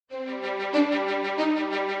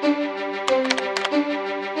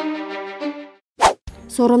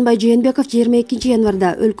Сооронбай Жээнбеков 22 январда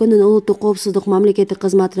өлкөнүн улуттук коопсуздук мамлекеттик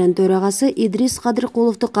кызматынын төрагасы Идрис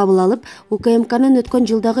Кадыркуловду кабыл алып, УКМКнын өткөн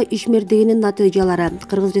жылдагы ишмердигинин натыйжалары,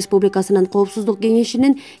 Кыргыз Республикасынын коопсуздук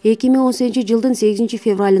кеңешинин 2018 жылдын 8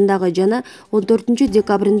 февралындагы жана 14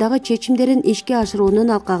 декабрындагы чечимдерин ишке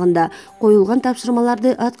ашыруунун алкагында коюлган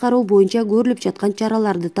тапшырмаларды аткаруу боюнча көрүлүп жаткан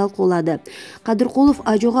чараларды талкуулады. Кадыркулов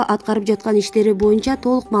Ажога аткарып жаткан иштери боюнча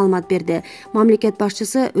толук маалымат берди. Мамлекет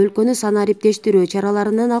башчысы өлкөнү санариптештирүү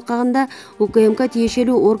чараларынын алкагында УКМК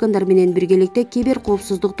тиешелүү органдар менен биргеликте кибер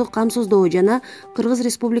коопсуздукту камсыздоо жана Кыргыз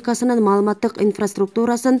Республикасынын маалыматтык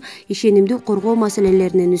инфраструктурасын ишенимдүү коргоо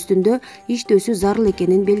маселелеринин үстүндө иштөөсү зарыл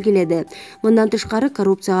экенин белгиледи. Мындан тышкары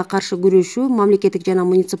коррупцияга каршы күрөшүү, мамлекеттик жана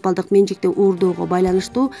муниципалдык менчикти уурдоого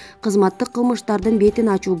байланыштуу кызматтык кылмыштардын бетин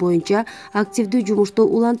ачуу боюнча активдүү жумушту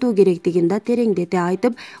улантуу керектигин да тереңдете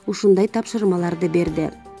айтып, ушундай тапшырмаларды берди.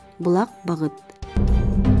 Булак багыт.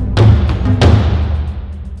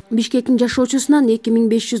 Бишкектин жашоочусунан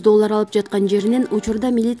 $2500 алып жаткан жеринен учурда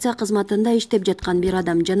милиция кызматында иштеп жаткан бир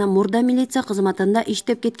адам жана мурда милиция кызматында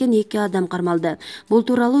иштеп кеткен 2 адам кармалды. Бул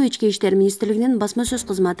тууралуу Ички иштер министрлигинин басма сөз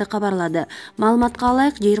кызматы кабарлады. Маалыматка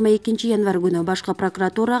алайык, 22 январ күнү башкы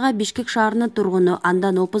прокуратурага Бишкек шаарынын тургуну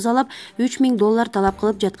андан опузалап $3000 талап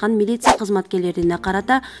кылып жаткан милиция кызматкерлерине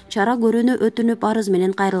карата чара көрүүнү өтүнүп арыз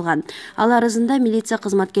менен кайрылган. Ал арызында милиция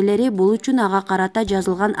кызматкерлери бул үчүн ага карата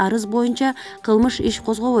жазылган арыз боюнча кылмыш иш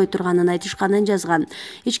козгобой турганын айтышканын жазган.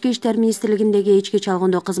 Ички иштер министрлигиндеги ички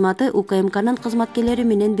чалгындоо кызматы УКМКнын кызматкерлери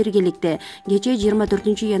менен биргеликте кечээ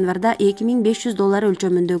 24 январда $2500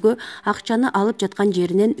 өлчөмүндөгү акчаны алып жаткан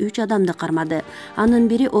жеринен 3 адамды кармады. Анын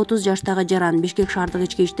бири 30 жаштагы жаран Бишкек шаардык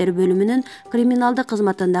ички иштер бөлүмүнүн криминалдык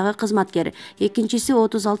кызматындагы кызматкер, экинчиси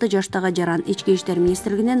 36 жаштагы жаран Ички иштер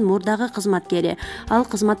министрлигинин мурдагы кызматкери. Ал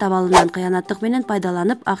кызмат абалынан кыянаттык менен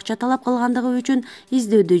пайдаланып акча талап кылгандыгы үчүн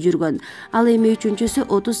издөөдө жүргөн. Ал эми үчүнчүсү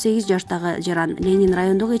 38 жаштагы жаран Ленин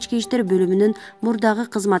райондук ички иштер бөлүмүнүн мурдагы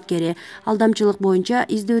кызматкери. Алдамчылык боюнча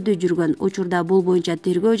издөөдө жүргөн. Учурда бул боюнча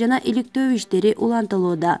тергөө жана иликтөө иштери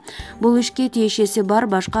улантылууда. Бул ишке тиешеси бар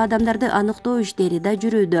башка адамдарды аныктоо иштери да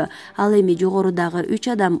жүрүүдө. Ал эми жогорудагы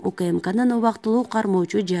 3 адам УКМКнын убактылуу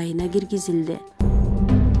кармоочу жайына киргизилди.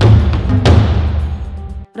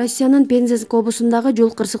 Россиянын Пензенск облусундагы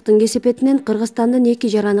жол кырсыктын кесепетинен Кыргызстандын 2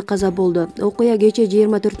 жараны каза болду. Окуя кечээ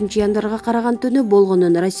 24 январга караган түнү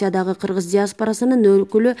болгонун Россиядагы кыргыз диаспорасынын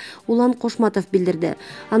өкүлү Улан Кошматов билдирди.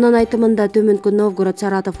 Анын айтымында Төмөнкү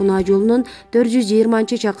Новгород-Саратов унаа жолунун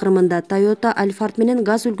 420-чакырымында Toyota Alphard менен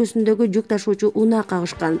Газ өлкөсүндөгү жүк ташуучу унаа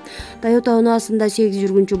кагышкан. Toyota унаасында 8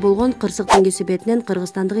 жүргүнчү болгон, кырсыктын кесепетинен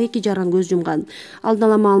кыргызстандык 2 жаран көз жумган. Алдын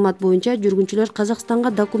ала маалымат боюнча жүргүнчүлөр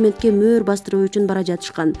Казакстанга документке мөөр бастыруу үчүн бара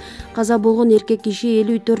жатышкан. Каза болгон эркек киши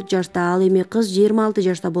 54 жашта, ал эми кыз 26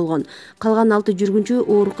 жашта болгон. Калган 6 жүргүнчү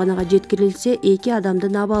ооруканага жеткирилсе, 2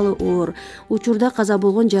 адамдын абалы оор. Учурда каза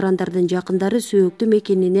болгон жарандардын жакындары сөөктү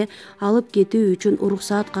мекенине алып кетүү үчүн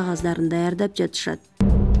уруксаат кагаздарын даярдап жатышат.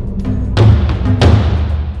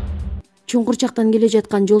 Чуңкурчактан келе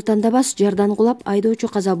жаткан жол тандабас жардан кулап айдоочу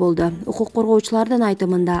каза болду. Укук коргоочулардын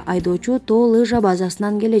айтымында айдоочу тоо лыжа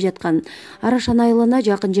базасынан келе жаткан. Арашан айылына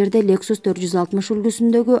жакын жерде Lexus 460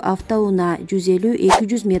 үлгүсүндөгү автоунаа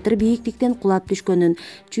 150-200 метр бийиктиктен кулап түшкөнүн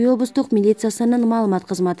Чүй облустук милициясынын маалымат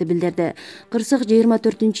кызматы билдирди. Кырсык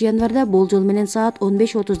 24 январда болжол менен саат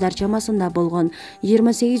 15:30 чамасында болгон.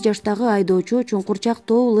 28 жаштагы айдоочу Чуңкурчак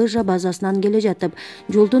тоо лыжа базасынан келе жатып,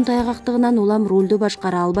 жолдун тайгактыгынан улам рулду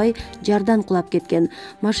башкара албай жардан кулап кеткен.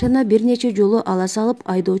 Машина бир нече жолу ала салып,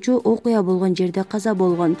 айдоочу окуя болгон жерде каза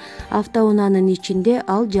болгон. Автоунаанын ичинде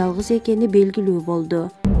ал жалгыз экени белгилүү болду.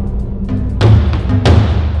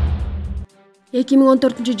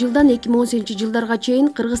 2014 жылдан 2018 жылдарга чейин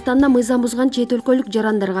Кыргызстанда мыйзам бузган чет өлкөлүк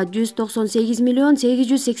жарандарга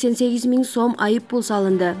 198,888,000 сом айып пул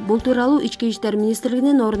салынды. Бул тууралуу Ички иштер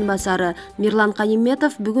министрлигинин орун басары Мирлан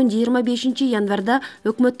Каниметов бүгүн 25 январда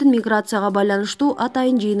өкмөттүн миграцияга байланыштуу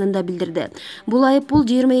атайын жыйынында билдирди. Бул айып пул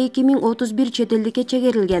 22.031 чет элдикке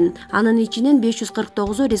чегерилген. Анын ичинен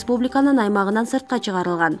 549 республиканын аймагынан сыртка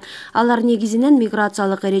чыгарылган. Алар негизинен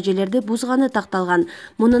миграциялык эрежелерди бузганы такталган.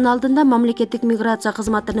 Мунун алдында мамлекеттик миграция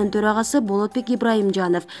кызматынын төрагасы Болотбек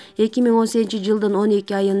Ибраимжанов 2018 жылдын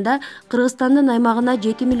 12 айында Кыргызстандын аймагына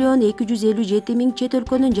 7.257.000 чет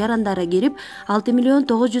өлкөнүн жарандары кирип,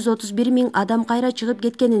 6.931.000 адам кайра чыгып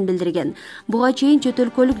кеткенин билдирген. Буга чейин чет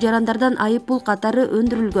өлкөлүк жарандардан айып пул катары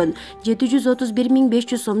өндүрүлгөн.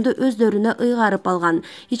 731.500 сомду өздөрүнө ыйгарып алган.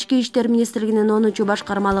 Ички иштер министрлигинин 10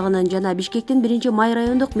 башкармалыгынын жана Бишкектин 1-май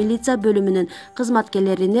райондук милиция бөлүмүнүн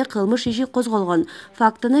кызматкерлерине кылмыш иши козголгон.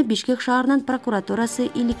 Фактыны Бишкек шаарынын прокуратурасы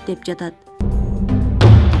иликтеп жатат.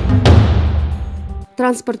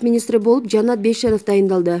 Транспорт министри болуп Жанат Бейшенов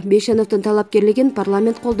дайындалды. Бейшеновдун талапкерлигин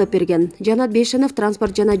парламент колдоп берген. Жанат Бейшенов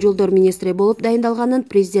транспорт жана жолдор министри болуп дайындалганын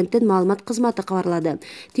президенттин маалымат кызматы кабарлады.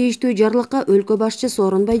 Тийиштүү жарлыкка өлкө башчысы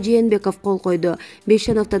Сооронбай Жээнбеков кол койду.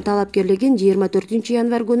 Бейшеновдун талапкерлигин 24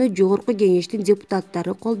 январь күнү жогорку кеңештин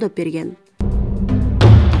депутаттары колдоп берген.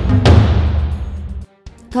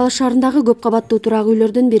 Талаш шаарындагы көп кабаттуу турак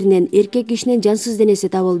үйлөрдүн биринен эркек кишинин жансыз денеси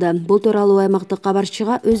табылды. Бул тууралуу аймактык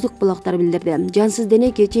кабарчыга өздүк булактар билдирди. Жансыз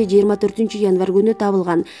дене кечээ 24 январь күнү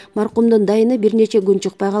табылган. Маркумдун дайыны бир нече күн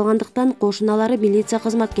чыкпай калгандыктан кошуналары милиция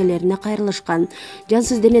кызматкерлерине кайрылышкан.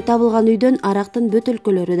 Жансыз дене табылган үйдөн арактын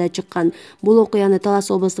бөтөлкөлөрү да чыккан. Бул окуяны Талас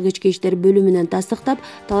облустук ички иштер бөлүмүнөн тастыктап,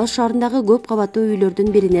 Талаш шаарындагы көп кабаттуу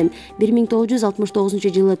үйлөрдүн биринен 1969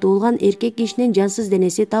 жылы туулган эркек кишинин жансыз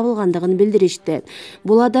денеси табылгандыгын билдиришти.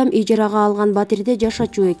 Бул адам ижарага алган батирде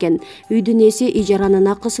жашачу экен. Үйдүн ээси ижаранын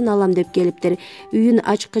акысын алам деп келиптир. Үйүн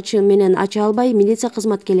ачкычы менен ача албай милиция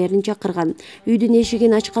кызматкерлерин чакырган. Үйдүн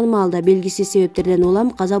эшигин ачкан маалда белгисиз себептерден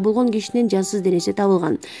улам каза болгон кишинин жансыз денеси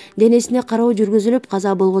табылган. Денесине кароо жүргүзүлүп,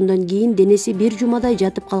 каза болгондон кийин денеси бир жумадай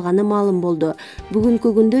жатып калганы маалым болду.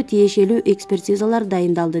 Бүгүнкү күндө тиешелүү экспертизалар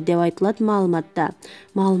дайындалды деп айтылат маалыматта.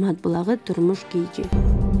 Маалымат булагы турмуш кийчи.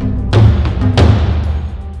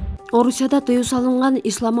 Орусияда тыюу салынган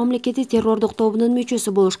Ислам мамлекети террордук тобунун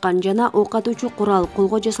мүчөсү болушкан жана ок атуучу курал,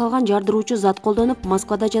 колго жасалган жардыруучу зат колдонуп,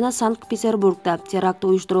 Москвада жана Санкт-Петербургда теракт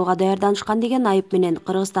уюштурууга даярданышкан деген айып менен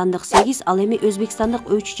кыргызстандык 8, ал эми өзбекстандык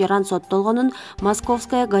 3 жаран соттолгонун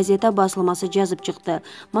Московская газета басылмасы жазып чыкты.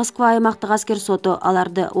 Москва аймактык аскер соту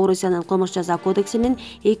аларды Орусиянын кылмыш жаза кодексинин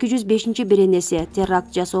 205 беренеси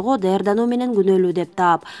теракт жасоого даярдануу менен күнөөлүү деп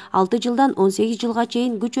таап, 6 жылдан 18 жылга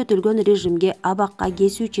чейин күчөтүлгөн режимге абакка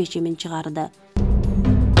кесүү чечими чыгарды.